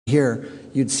here,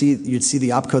 you'd see the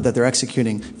opcode that they're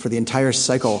executing for the entire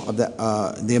cycle of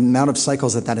the amount of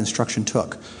cycles that instruction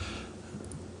took.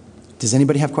 Does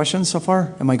anybody have questions so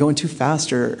far? Am I going too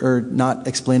fast or not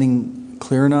explaining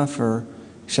clear enough, or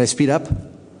should I speed up?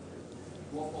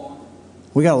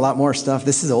 We got a lot more stuff.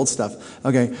 This is old stuff.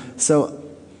 Okay, so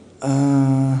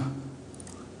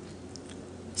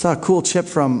saw a cool chip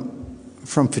from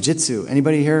Fujitsu.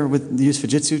 Anybody here use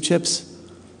Fujitsu chips?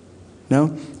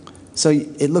 No? So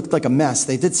it looked like a mess.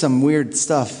 They did some weird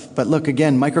stuff, but look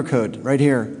again, microcode right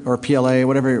here, or PLA,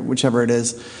 whichever it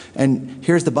is. And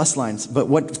here's the bus lines. But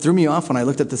what threw me off when I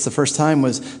looked at this the first time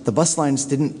was the bus lines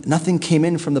nothing came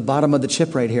in from the bottom of the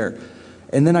chip right here.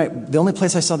 And then the only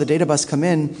place I saw the data bus come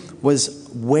in was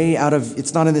way out of,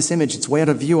 it's not in this image, it's way out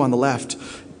of view on the left.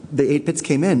 The 8 bits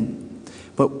came in.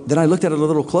 But then I looked at it a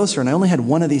little closer, and I only had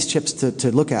one of these chips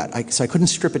to look at, so I couldn't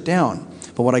strip it down.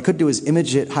 But what I could do is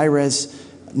image it high res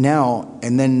now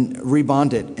and then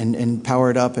rebond it and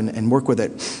power it up and work with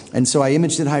it. And so I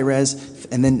imaged it high res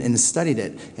and studied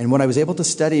it. And what I was able to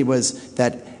study was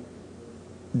that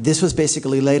this was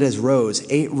basically laid as rows,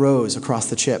 8 rows across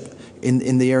the chip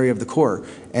in the area of the core.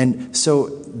 And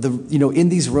so in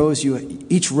these rows,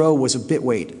 each row was a bit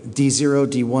weight, D0,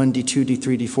 D1, D2,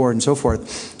 D3, D4, and so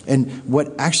forth. And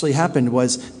what actually happened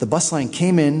was the bus line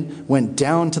came in, went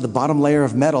down to the bottom layer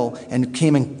of metal, and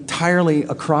came entirely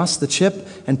across the chip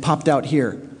and popped out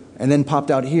here, and then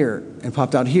popped out here, and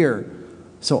popped out here.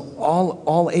 So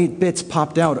all 8 bits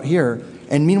popped out here,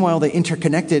 and meanwhile they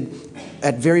interconnected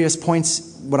at various points,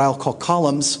 what I'll call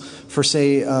columns, for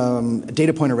say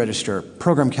data pointer register,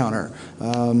 program counter,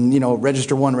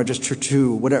 register 1, register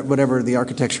 2, whatever the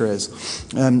architecture is.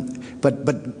 But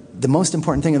the most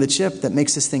important thing of the chip that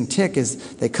makes this thing tick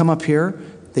is they come up here,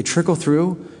 they trickle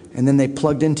through, and then they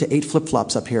plugged into 8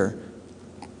 flip-flops up here.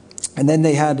 And then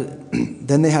they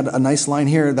had a nice line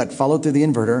here that followed through the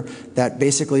inverter that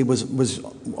basically was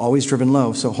always driven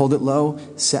low. So hold it low,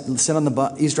 set on the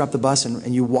bus, eavesdrop the bus,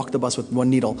 and you walk the bus with 1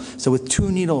 needle. So with 2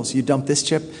 needles, you dump this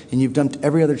chip, and you've dumped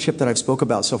every other chip that I've spoke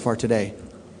about so far today.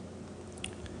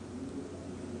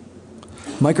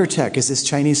 Microtech is this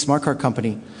Chinese smart card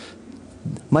company.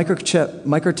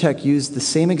 Microtech used the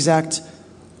same exact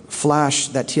flash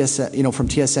that from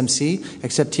TSMC,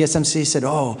 except TSMC said,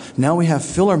 oh, now we have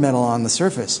filler metal on the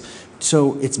surface,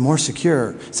 so it's more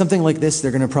secure. Something like this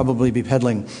they're going to probably be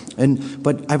peddling.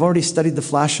 But I've already studied the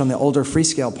flash on the older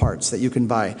Freescale parts that you can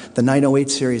buy, the 908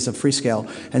 series of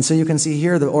Freescale. And so you can see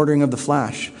here the ordering of the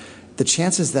flash. The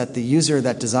chances that the user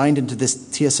that designed into this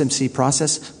TSMC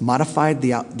process modified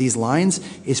these lines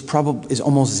is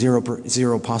almost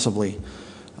 0% possibly.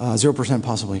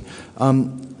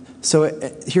 So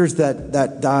here's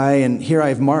that die, and here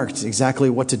I've marked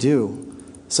exactly what to do.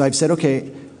 So I've said,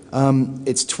 okay,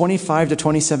 it's 25 to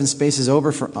 27 spaces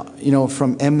over from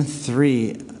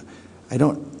M3. I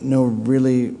don't know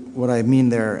really what I mean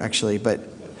there actually, but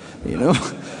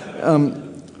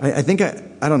I think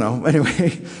I don't know.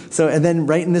 Anyway, so and then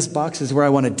right in this box is where I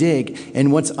want to dig,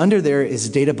 and what's under there is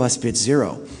data bus bit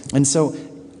 0. And so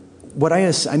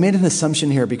I made an assumption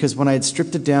here because when I had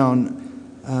stripped it down.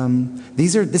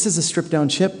 This is a stripped down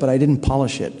chip, but I didn't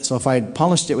polish it. So if I had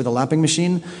polished it with a lapping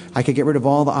machine, I could get rid of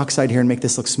all the oxide here and make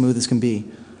this look smooth as can be.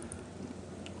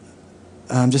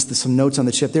 Just some notes on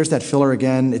the chip. There's that filler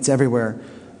again. It's everywhere.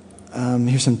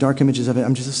 Here's some dark images of it.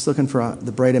 I'm just looking for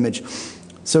the bright image.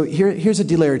 So here's a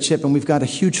delayered chip, and we've got a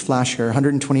huge flash here,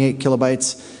 128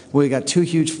 kilobytes. We've got 2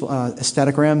 huge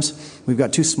static RAMs. We've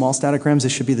got 2 small static RAMs.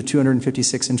 This should be the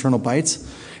 256 internal bytes.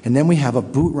 And then we have a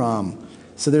boot ROM.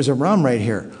 So there's a ROM right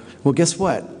here. Well, guess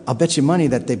what? I'll bet you money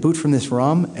that they boot from this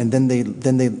ROM, and then they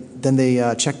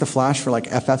check the flash for like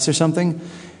FFs or something.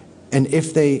 And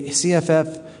if they see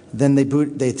FF, then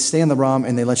they stay on the ROM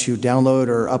and they let you download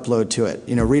or upload to it.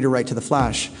 Read or write to the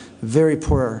flash. Very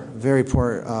poor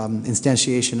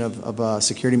instantiation of a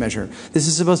security measure. This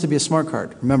is supposed to be a smart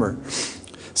card. Remember.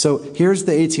 So here's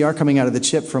the ATR coming out of the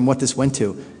chip from what this went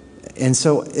to. And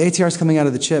so ATR is coming out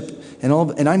of the chip,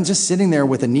 and I'm just sitting there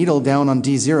with a needle down on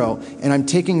D0, and I'm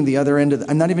taking the other end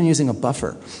I'm not even using a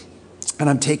buffer, and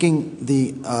I'm taking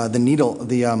the needle,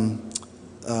 the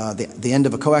end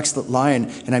of a coax line,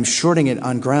 and I'm shorting it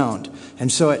on ground. And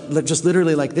so it just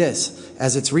literally like this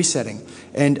as it's resetting.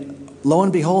 And lo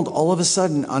and behold, all of a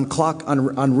sudden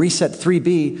on reset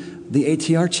 3B, the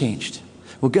ATR changed.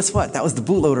 Well, guess what? That was the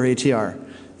bootloader ATR.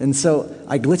 And so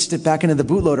I glitched it back into the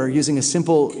bootloader using a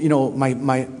simple,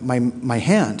 my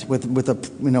hand with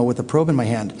a probe in my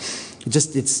hand.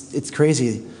 It's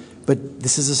crazy, but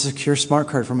this is a secure smart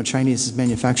card from a Chinese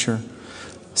manufacturer.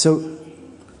 So,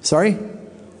 sorry.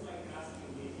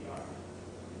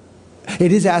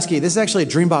 It is ASCII. This is actually a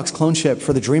Dreambox clone chip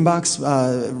for the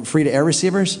Dreambox free-to-air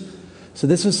receivers. So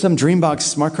this was some Dreambox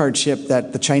smart card chip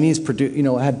that the Chinese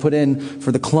had put in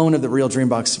for the clone of the real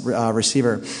Dreambox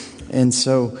receiver. And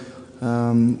so,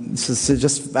 so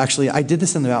just actually, I did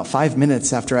this in about 5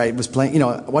 minutes after I was playing.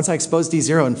 Once I exposed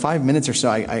D0 in 5 minutes or so,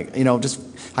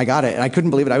 I got it, and I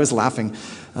couldn't believe it. I was laughing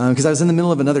because I was in the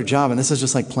middle of another job, and this was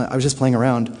just like I was just playing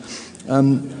around.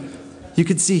 You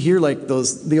could see here like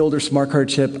the older smart card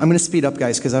chip. I'm going to speed up,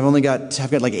 guys, because I've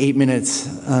got like 8 minutes,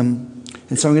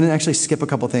 and so I'm going to actually skip a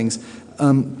couple things.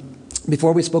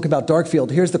 Before we spoke about dark field,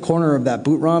 here's the corner of that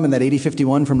boot ROM in that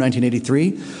 8051 from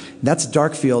 1983. That's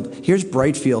dark field. Here's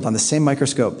bright field on the same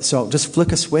microscope. So just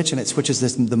flick a switch and it switches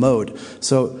the mode.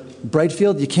 So bright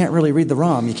field, you can't really read the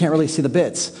ROM. You can't really see the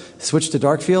bits. Switch to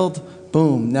dark field,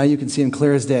 boom. Now you can see them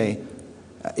clear as day.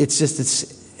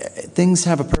 Things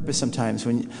have a purpose sometimes.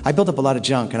 I built up a lot of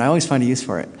junk and I always find a use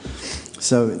for it.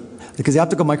 So, because the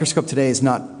optical microscope today is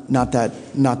not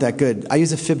that good. I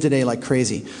use a fib today like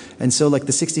crazy. And so like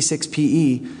the 66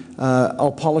 PE,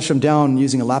 I'll polish them down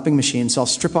using a lapping machine. So I'll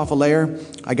strip off a layer.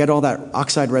 I get all that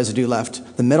oxide residue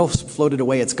left. The metal floated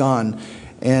away, it's gone.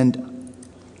 And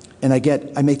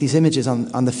I make these images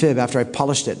on the fib after I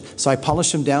polished it. So I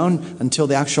polish them down until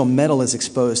the actual metal is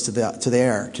exposed to the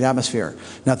air, to the atmosphere.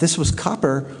 Now, if this was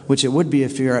copper, which it would be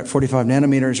if you're at 45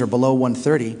 nanometers or below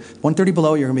 130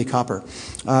 below, you're going to be copper.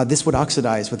 This would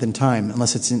oxidize within time,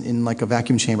 unless it's in like a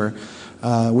vacuum chamber,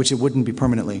 which it wouldn't be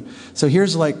permanently. So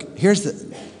here's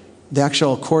the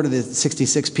actual core to the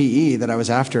 66 PE that I was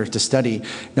after to study.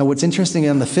 Now, what's interesting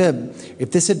on the fib,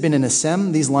 if this had been in a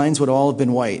SEM, these lines would all have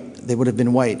been white. They would have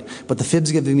been white. But the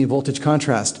fib's giving me voltage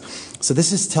contrast. So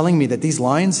this is telling me that these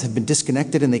lines have been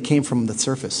disconnected and they came from the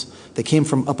surface. They came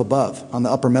from up above on the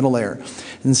upper metal layer.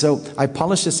 And so I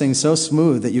polished this thing so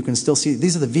smooth that you can still see,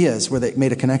 these are the vias where they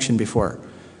made a connection before.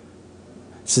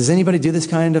 So does anybody do this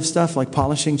kind of stuff, like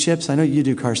polishing chips? I know you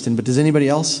do, Karsten, but does anybody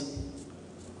else?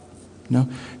 No?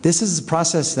 This is a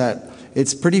process that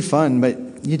it's pretty fun,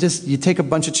 but you take a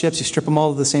bunch of chips, you strip them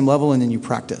all to the same level, and then you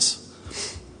practice.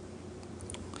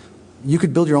 You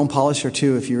could build your own polisher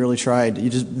too if you really tried.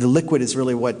 The liquid is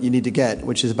really what you need to get,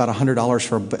 which is about $100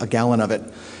 for a gallon of it.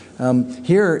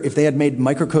 Here, if they had made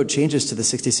microcode changes to the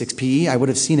 66PE, I would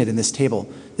have seen it in this table.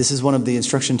 This is one of the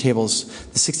instruction tables.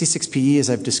 The 66PE, as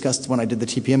I've discussed when I did the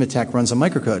TPM attack, runs on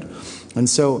microcode. And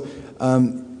so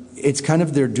it's kind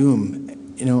of their doom.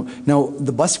 Now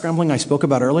the bus scrambling I spoke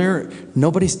about earlier,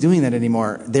 nobody's doing that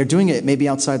anymore. They're doing it maybe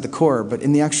outside the core, but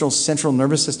in the actual central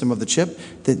nervous system of the chip,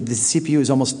 the CPU is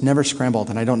almost never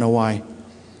scrambled, and I don't know why.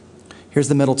 Here's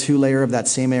the metal 2 layer of that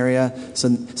same area. So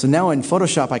now in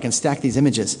Photoshop, I can stack these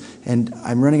images, and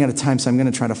I'm running out of time, so I'm going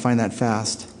to try to find that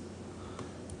fast.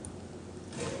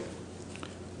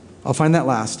 I'll find that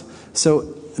last.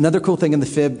 So another cool thing in the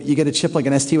fib, you get a chip like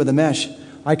an ST with a mesh.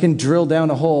 I can drill down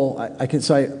a hole.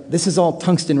 This is all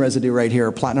tungsten residue right here,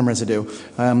 or platinum residue.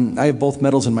 I have both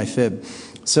metals in my fib.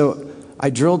 So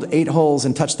I drilled 8 holes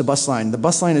and touched the bus line. The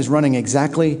bus line is running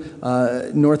exactly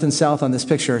north and south on this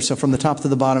picture. So from the top to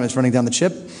the bottom, it's running down the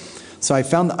chip. So I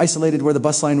found isolated where the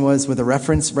bus line was with a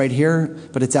reference right here,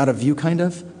 but it's out of view kind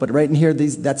of. But right in here,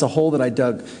 that's a hole that I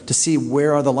dug to see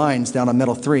where are the lines down on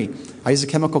metal 3. I use a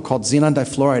chemical called xenon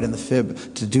difluoride in the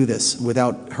fib to do this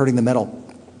without hurting the metal.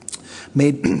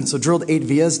 So drilled 8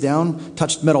 vias down,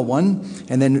 touched metal 1,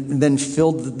 and then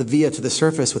filled the via to the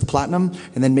surface with platinum,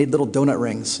 and then made little donut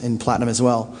rings in platinum as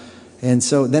well. And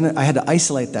so then I had to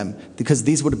isolate them because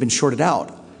these would have been shorted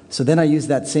out. So then I used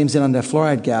that same xenon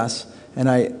difluoride gas, and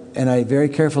I very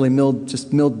carefully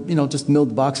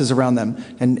milled boxes around them.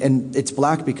 And it's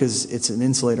black because it's an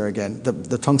insulator again.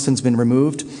 The tungsten's been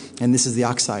removed, and this is the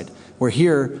oxide. Where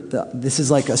here, this is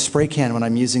like a spray can when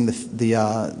I'm using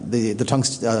the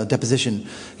tungsten deposition.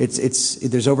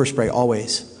 There's overspray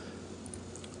always.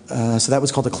 So that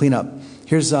was called a cleanup.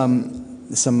 Here's some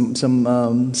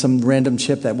random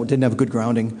chip that didn't have good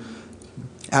grounding.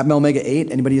 Atmel Mega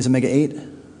 8. Anybody use a Mega 8?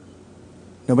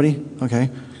 Nobody? Okay.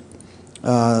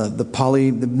 The poly,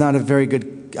 not a very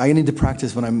good. I need to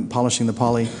practice when I'm polishing the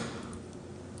poly.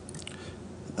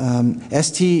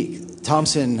 ST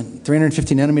Thompson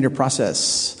 350 nanometer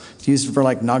process. It's used for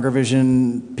like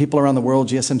Nagravision, people around the world,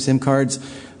 GSM SIM cards.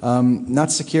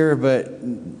 Not secure,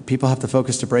 but people have to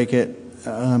focus to break it.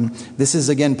 This is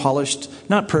again polished,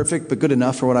 not perfect, but good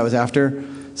enough for what I was after.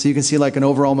 So you can see like an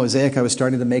overall mosaic I was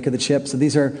starting to make of the chip. So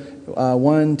these are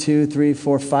 1, 2, 3,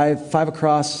 4, 5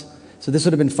 across. So this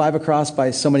would have been 5 across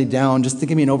by so many down, just to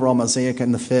give me an overall mosaic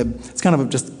in the fib. It's kind of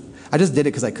I just did it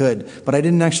because I could, but I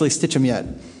didn't actually stitch them yet.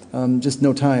 Just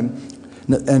no time.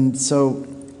 And so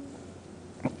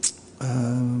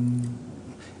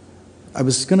I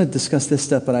was going to discuss this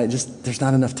stuff, but there's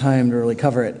not enough time to really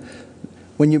cover it.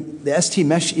 The ST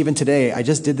mesh, even today, I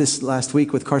just did this last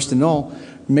week with Karsten Knoll,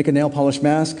 make a nail polish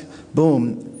mask,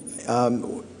 boom.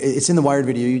 It's in the Wired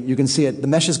video, you can see it. The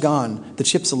mesh is gone. The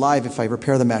chip's alive if I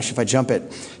repair the mesh, if I jump it.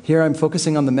 Here I'm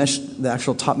focusing on the mesh, the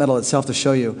actual top metal itself to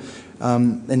show you.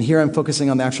 And here I'm focusing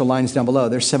on the actual lines down below.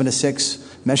 There's 7 to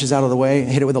 6, mesh is out of the way,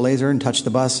 hit it with a laser and touch the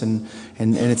bus, and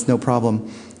it's no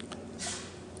problem.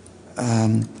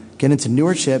 Get into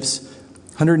newer chips,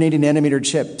 180 nanometer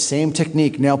chip, same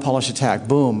technique, nail polish attack,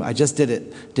 boom, I just did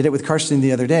it. Did it with Karsten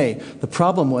the other day. The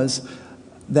problem was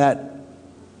that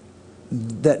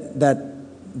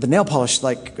the nail polish,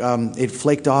 it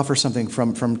flaked off or something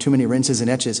from too many rinses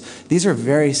and etches. These are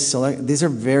very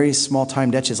small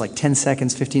timed etches, like 10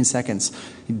 seconds, 15 seconds.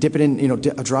 You dip it in,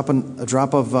 a drop of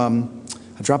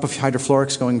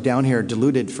hydrofluorics going down here,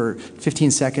 diluted for 15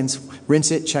 seconds.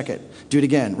 Rinse it, check it. Do it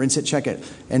again. Rinse it, check it.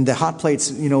 And the hot plates,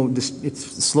 it's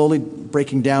slowly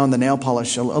breaking down the nail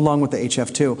polish along with the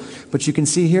HF2. But you can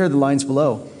see here the lines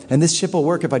below. And this chip will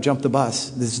work if I jump the bus.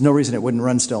 There's no reason it wouldn't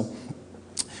run still.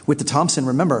 With the Thompson,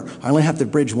 remember, I only have to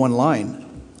bridge one line.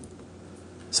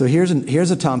 So here's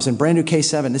a Thompson, brand new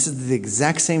K7. This is the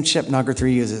exact same chip Nagar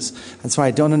 3 uses. That's why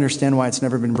I don't understand why it's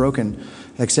never been broken,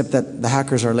 except that the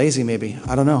hackers are lazy, maybe.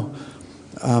 I don't know.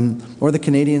 Or the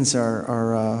Canadians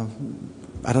are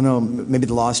I don't know, maybe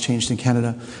the laws changed in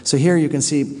Canada. So here you can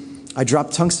see I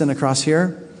dropped tungsten across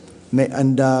here,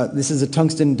 and this is a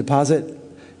tungsten deposit.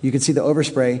 You can see the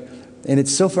overspray, and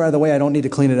it's so far out of the way I don't need to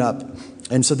clean it up.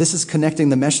 And so this is connecting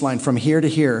the mesh line from here to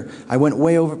here. I went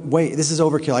this is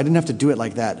overkill. I didn't have to do it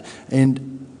like that.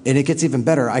 And it gets even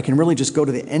better. I can really just go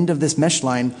to the end of this mesh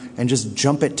line and just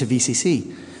jump it to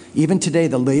VCC. Even today,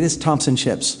 the latest Thompson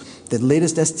chips, the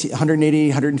latest 180,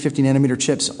 150 nanometer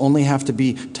chips only have to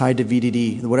be tied to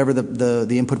VDD, whatever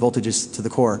the input voltage is to the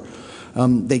core.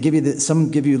 They give you some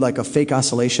give you like a fake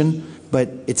oscillation, but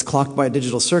it's clocked by a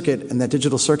digital circuit, and that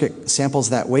digital circuit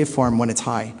samples that waveform when it's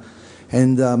high.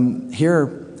 And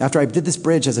here, after I did this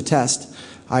bridge as a test,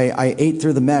 I ate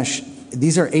through the mesh.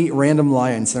 These are 8 random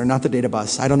lines. They're not the data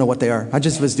bus. I don't know what they are. I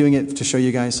just was doing it to show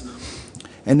you guys.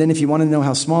 And then if you want to know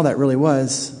how small that really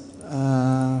was,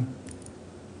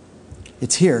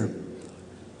 it's here.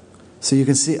 So you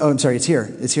can see, oh, I'm sorry, it's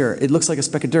here. It's here. It looks like a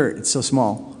speck of dirt. It's so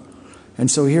small.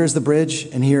 And so here's the bridge,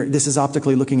 and here, this is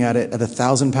optically looking at it at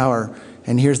 1,000 power,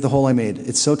 and here's the hole I made.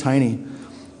 It's so tiny.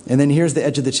 And then here's the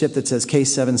edge of the chip that says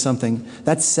K7 something.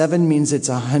 That 7 means it's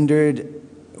 100,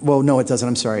 well, no, it doesn't,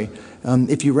 I'm sorry.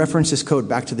 If you reference this code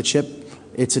back to the chip,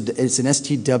 it's an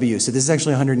STW, so this is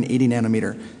actually 180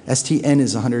 nanometer. STN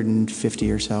is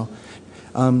 150 or so.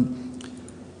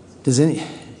 Does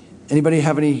anybody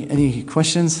have any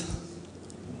questions?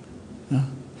 No?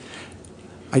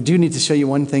 I do need to show you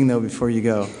one thing, though, before you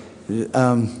go.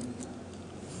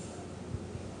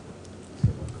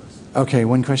 Okay,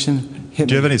 one question. Do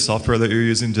you have any software that you're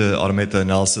using to automate the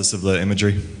analysis of the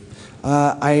imagery?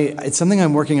 It's something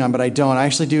I'm working on, but I don't. I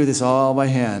actually do this all by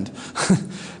hand,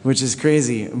 which is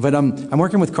crazy. But I'm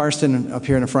working with Karsten up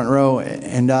here in the front row,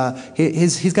 and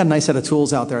he's got a nice set of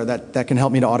tools out there that can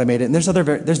help me to automate it. And there's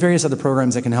various other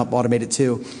programs that can help automate it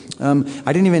too.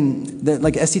 I didn't even,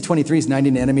 like ST23 is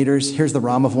 90 nanometers. Here's the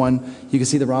ROM of one. You can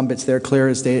see the ROM bits there, clear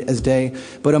as day.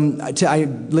 But I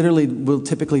literally will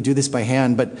typically do this by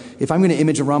hand. But if I'm going to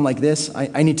image a ROM like this,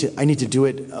 I need to do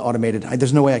it automated.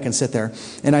 There's no way I can sit there.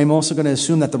 And I'm also going to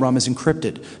assume that the ROM is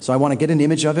encrypted. So I want to get an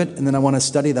image of it, and then I want to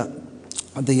study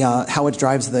how it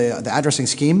drives the addressing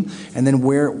scheme, and then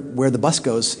where the bus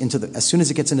goes as soon as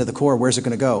it gets into the core, where's it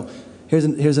going to go?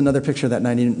 Here's another picture of that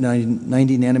 90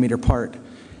 nanometer part.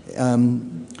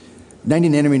 90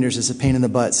 nanometers is a pain in the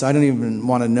butt, so I don't even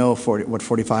want to know what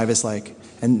 45 is like.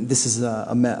 And this is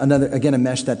a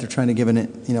mesh that they're trying to give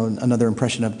another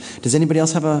impression of. Does anybody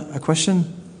else have a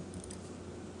question?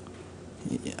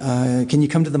 Can you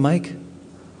come to the mic?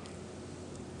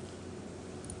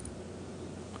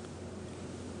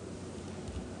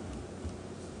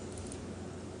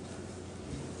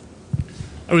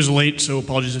 I was late, so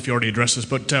apologies if you already addressed this,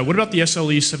 but what about the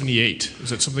SLE78?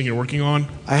 Is that something you're working on?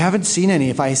 I haven't seen any.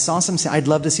 If I saw some, I'd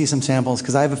love to see some samples,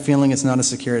 because I have a feeling it's not as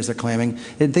secure as they're claiming.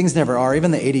 Things never are,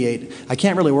 even the 88. I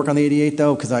can't really work on the 88,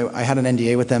 though, because I had an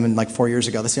NDA with them like 4 years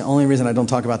ago. That's the only reason I don't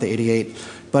talk about the 88.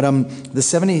 But the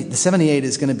 78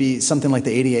 is going to be something like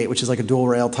the 88, which is like a dual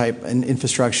rail type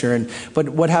infrastructure. But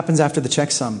what happens after the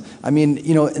checksum? I mean,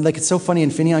 like it's so funny.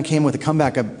 Infineon came with a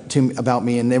comeback about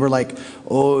me, and they were like,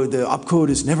 "Oh, the opcode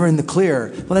is never in the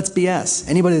clear." Well, that's BS.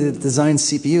 Anybody that designs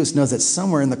CPUs knows that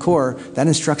somewhere in the core, that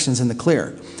instruction's in the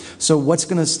clear. So what's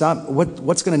going to stop?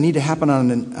 What's going to need to happen on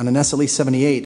an SLE78